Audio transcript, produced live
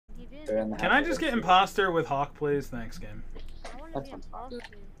They're in the Can I just get imposter with Hawk, please? Thanks, game. I want to be imposter in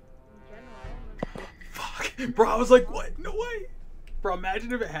general. I don't know. Fuck. Bro, I was like, what? No way. Bro,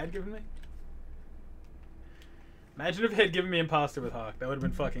 imagine if it had given me. Imagine if it had given me imposter with Hawk. That would have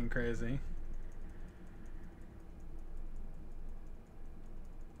been fucking crazy.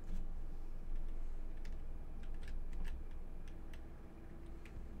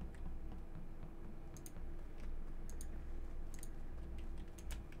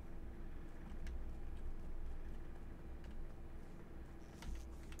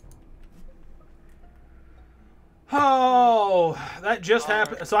 Oh, that just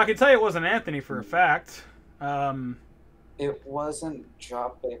happened. So I can tell you it wasn't Anthony for a fact. It wasn't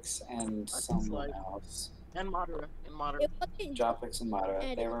Dropix and someone else. And Madara. It wasn't Dropix and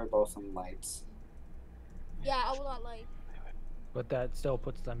Madara. They were both in lights. Yeah, I was not like. But that still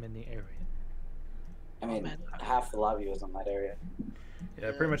puts them in the area. I mean, half the lobby was in that area.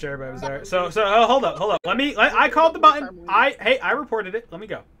 Yeah, pretty much everybody was there. So hold up. I called the button. I reported it. Let me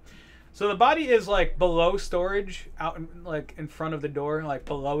go. So the body is like below storage, out in front of the door, like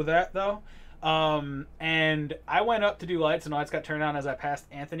below that though. And I went up to do lights, and lights got turned on as I passed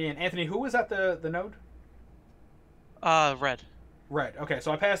Anthony. And Anthony, who was at the node? Red. Red. Okay,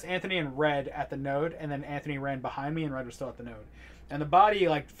 so I passed Anthony and Red at the node, and then Anthony ran behind me, and Red was still at the node. And the body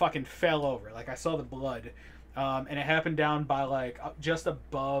like fucking fell over. Like I saw the blood, and it happened down by like just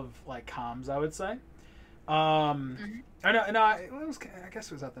above like comms, I would say. I guess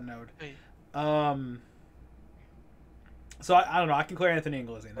it was at the node. So I don't know. I can clear Anthony and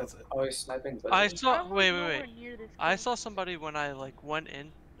Glizzy, and that's it. Oh, he's sniping. I saw. Wait. I saw somebody when I like went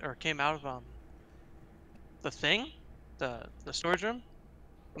in or came out of the thing, the storage room.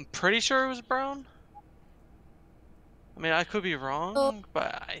 I'm pretty sure it was Brown. I mean, I could be wrong,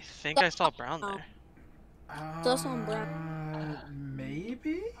 but I think I saw Brown there. That's on Brown.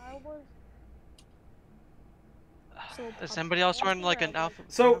 Maybe. Is somebody else running like an alpha?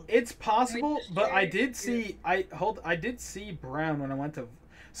 So it's possible, but I did see Brown when I went to.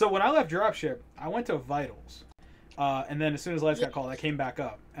 So when I left dropship, I went to Vitals, and then as soon as lights got called, I came back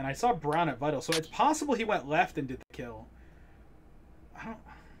up, and I saw Brown at Vitals. So it's possible he went left and did the kill.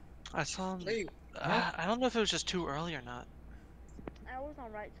 I saw him. I don't know if it was just too early or not. I was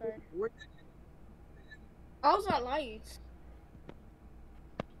on right side. I was at lights.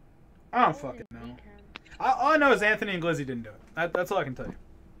 I don't fucking know. All I know is Anthony and Glizzy didn't do it. That's all I can tell you.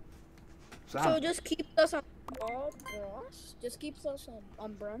 So just keep us on boss. Just keep us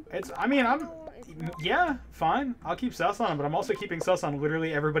on Brown. Yeah, fine. I'll keep Sus on him, but I'm also keeping Sus on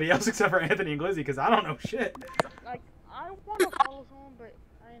literally everybody else except for Anthony and Glizzy because I don't know shit. Like, I want to follow someone, but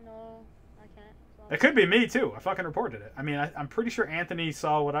I know I can't. So. It could be me too. I fucking reported it. I mean, I'm pretty sure Anthony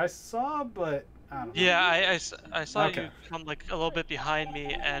saw what I saw, but I don't know. Yeah, I saw you come like a little bit behind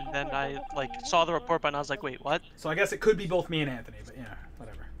me, and then I like saw the report button. I was like, wait, what? So I guess it could be both me and Anthony, but yeah,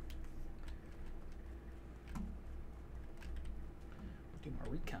 whatever. Do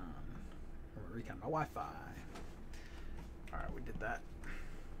more recon. Or recon my Wi-Fi. All right, we did that.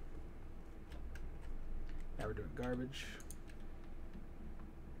 Now we're doing garbage.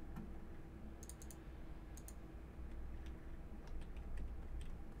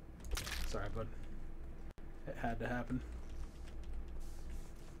 Sorry, bud. It had to happen.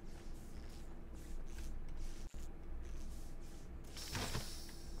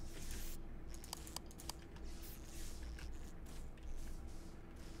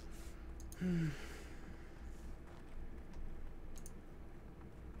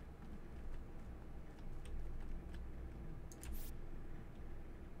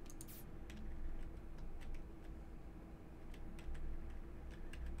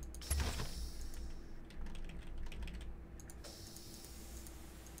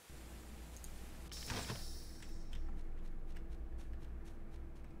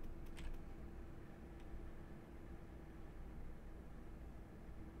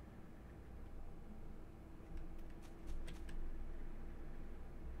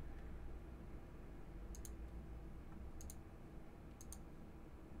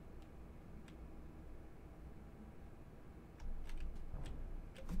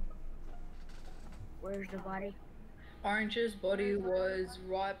 Where's the body? Orange's body was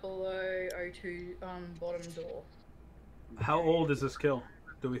right below O2 bottom door. How old is this kill,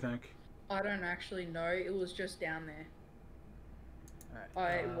 do we think? I don't actually know. It was just down there.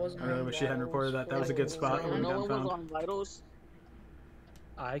 Right. I wasn't. I really wish you hadn't reported that. That was a good spot. No one was on vitals.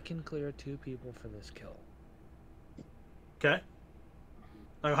 I can clear 2 people for this kill. Okay.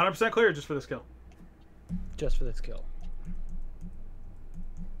 Like 100% clear, or just for this kill? Just for this kill.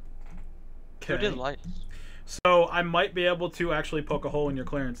 Who did lights? So I might be able to actually poke a hole in your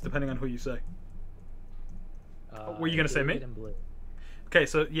clearance, depending on who you say. Were you gonna say me? Okay,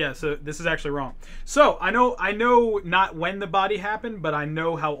 so yeah, so this is actually wrong. So I know not when the body happened, but I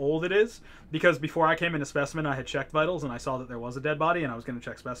know how old it is because before I came into specimen, I had checked vitals and I saw that there was a dead body, and I was going to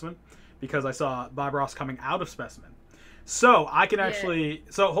check specimen because I saw Bob Ross coming out of specimen. So I can actually.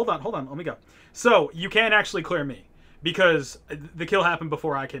 So hold on, let me go. So you can actually clear me because the kill happened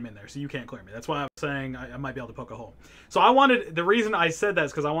before I came in there, so you can't clear me. That's why I was saying I might be able to poke a hole. So the reason I said that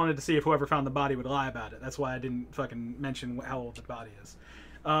is because I wanted to see if whoever found the body would lie about it. That's why I didn't fucking mention how old the body is.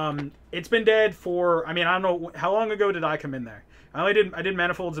 It's been dead for, I mean, I don't know, how long ago did I come in there? I did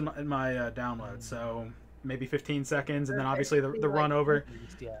manifolds in my download, so maybe 15 seconds, and then obviously the run over.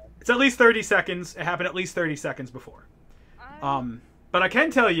 It's at least 30 seconds. It happened at least 30 seconds before. But I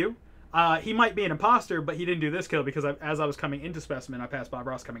can tell you, he might be an imposter, but he didn't do this kill because as I was coming into specimen, I passed Bob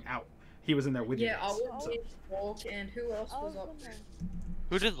Ross coming out. He was in there with you. Yeah, I was Walk, and who else was up?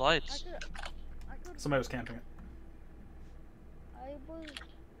 Who did lights? Somebody was camping it.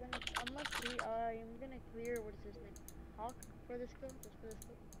 I'm gonna clear, what is his name? Hawk for this kill?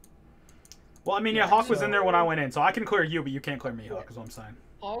 Well, I mean, yeah, Hawk was in there when I went in, so I can clear you, but you can't clear me, Hawk, is what I'm saying.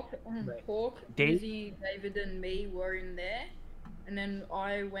 Hawk, Izzy, David, and me were in there, and then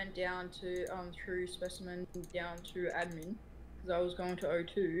I went down to, through specimen down to admin, because I was going to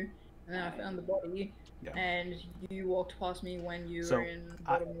O2, and then I found the body, and you walked past me when you were in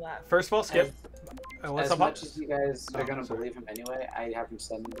bottom lap. First of all, Skip. As much as you guys are going to believe him anyway, I haven't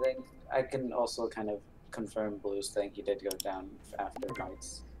said anything. I can also kind of confirm Blue's thing. He did go down after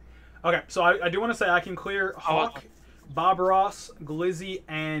lights. Okay, so I do want to say I can clear Hawk, Bob Ross, Glizzy,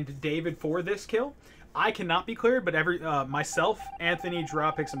 and David for this kill. I cannot be cleared, but myself, Anthony,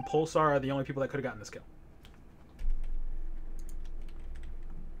 Dropix, and Pulsar are the only people that could have gotten this kill.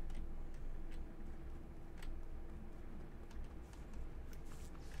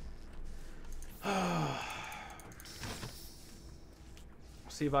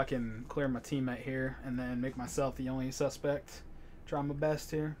 See if I can clear my teammate here and then make myself the only suspect. Try my best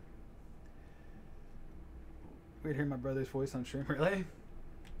here. Weird hearing my brother's voice on stream, really?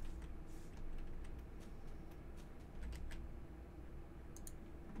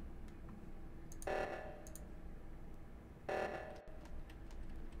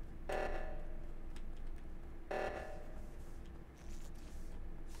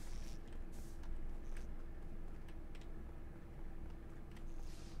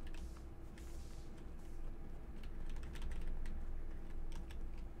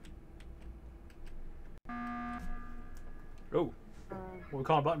 Oh, what we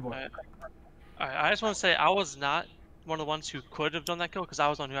call a button boy? I just want to say I was not one of the ones who could have done that kill because I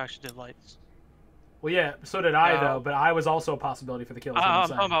was the one who actually did lights. Well, yeah, so did I though, but I was also a possibility for the kill. I'm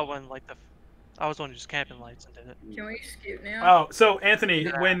talking about when I was the one who just camping lights and did it. Can we skip now? Oh, so Anthony,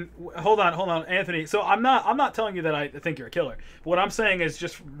 hold on, Anthony. So I'm not telling you that I think you're a killer. What I'm saying is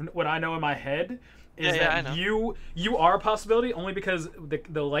just what I know in my head. Is that you are a possibility only because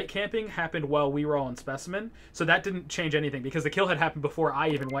the light camping happened while we were all in specimen, so that didn't change anything because the kill had happened before I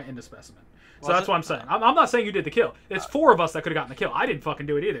even went into specimen. So that's what I'm saying. I'm not saying you did the kill. It's four of us that could have gotten the kill. I didn't fucking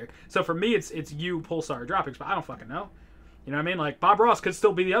do it either. So for me, it's you, Pulsar, Dropix, but I don't fucking know. You know what I mean? Like Bob Ross could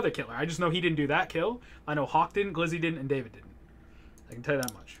still be the other killer. I just know he didn't do that kill. I know Hawk didn't, Glizzy didn't, and David didn't. I can tell you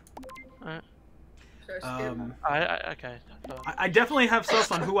that much. Alright. Okay. I definitely have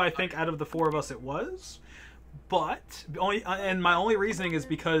sus on who I think out of the four of us it was, but my only reasoning is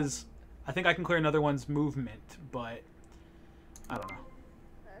because I think I can clear another one's movement, but I don't know.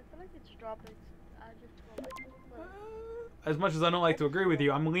 I feel like it's Dropix. As much as I don't like to agree with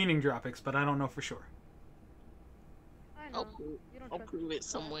you, I'm leaning Dropix, but I don't know for sure. I'll prove it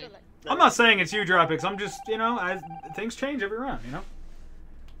some way. I'm not saying it's you, Dropix. I'm just, things change every round, you know?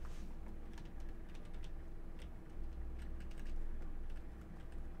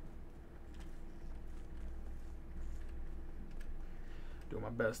 Doing my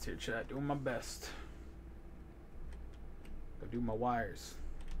best here, chat. Doing my best. Go do my wires.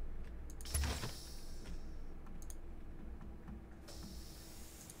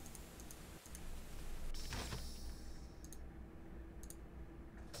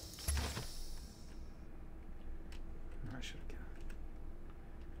 I should have got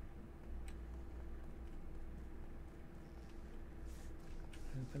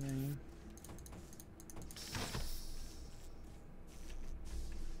Anthony.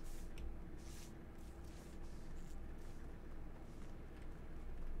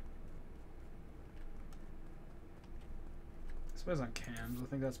 I suppose on cams. I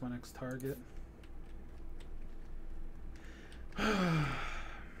think that's my next target.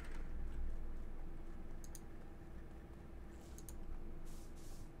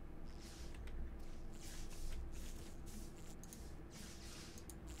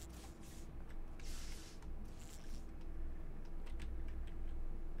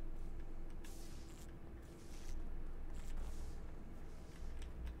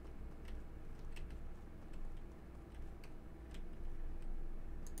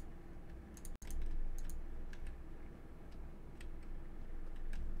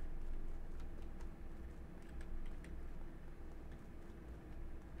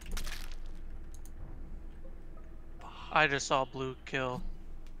 I just saw Blue kill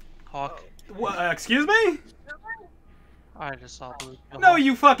Hawk. Excuse me? I just saw Blue kill No, Hawk.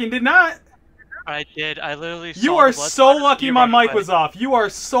 you fucking did not. I did. I literally saw You are the blood so splatter. lucky You my run mic away. was off. You are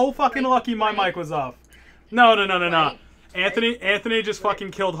so fucking lucky my mic was off. No. Anthony just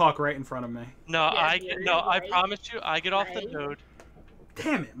fucking killed Hawk right in front of me. No, I promise you, I get off the node.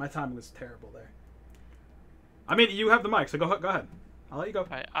 Damn it, my timing was terrible there. I mean, you have the mic, so go ahead. I'll let you go.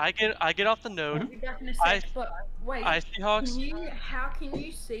 Right, I get off the node. I'll be back in a sec, but wait. I see Hawks. How can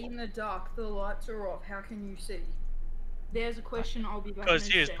you see in the dark? The lights are off. How can you see? There's a question. I'll be back in a Because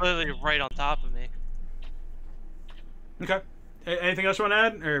he was sec. literally right on top of me. Okay. Anything else you want to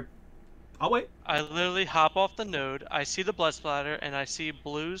add, or I'll wait. I literally hop off the node. I see the blood splatter, and I see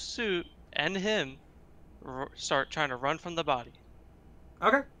Blue's suit and him start trying to run from the body.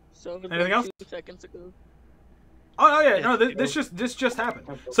 Okay. So it was Anything like else? 2 seconds ago. Oh yeah, no, this just happened.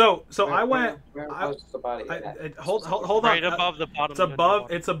 So I went. Where was the body? Hold on. Right above the bottom.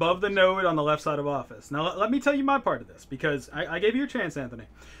 It's above the node on the left side of office. Now let me tell you my part of this, because I gave you a chance, Anthony.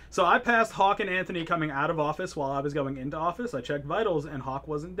 So I passed Hawk and Anthony coming out of office while I was going into office. I checked vitals and Hawk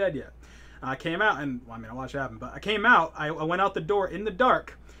wasn't dead yet. I came out and well, I mean I watched it happen, but I came out. I went out the door in the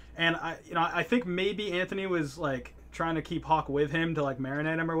dark, and I think maybe Anthony was like trying to keep Hawk with him to like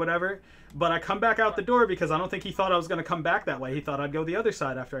marinate him or whatever. But I come back out the door because I don't think he thought I was going to come back that way. He thought I'd go the other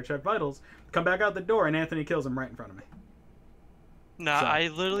side after I checked vitals. Come back out the door, and Anthony kills him right in front of me. Nah, So. I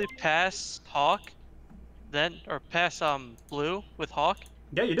literally passed Hawk, pass Blue with Hawk.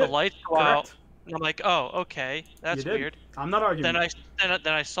 Yeah, you did. The lights go out, and I'm like, oh, okay, that's weird. I'm not arguing.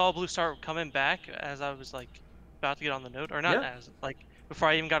 Then I saw Blue start coming back as I was like about to get on the node, or not as like before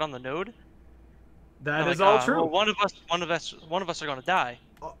I even got on the node. That is all true. Well, one of us are gonna die.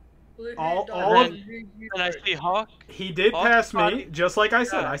 And I see Hawk. He did pass me, just like I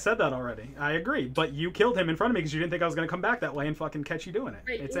said. Yeah. I said that already. I agree. But you killed him in front of me because you didn't think I was going to come back that way and fucking catch you doing it.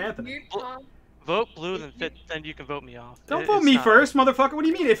 It's Anthony. Vote Blue, then you can vote me off. Don't vote me first, motherfucker. What do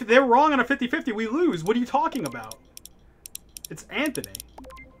you mean? If they're wrong on a 50-50, we lose. What are you talking about? It's Anthony.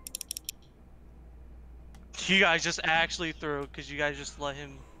 You guys just actually threw because you guys just let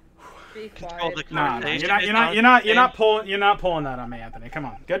him control the Nah, conversation. you're not pulling that on me, Anthony. Come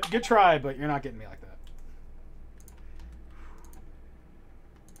on, good try, but you're not getting me like that.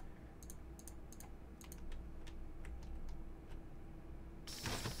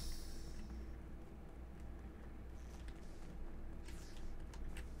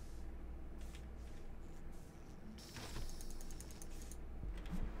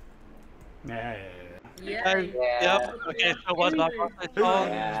 Yeah. Yep. Okay, so what's my process?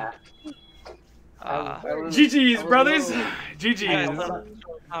 Yeah. GG's, brothers. GG's.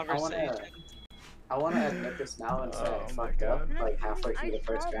 I want to admit this now and say I fucked up like halfway through the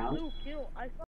first round.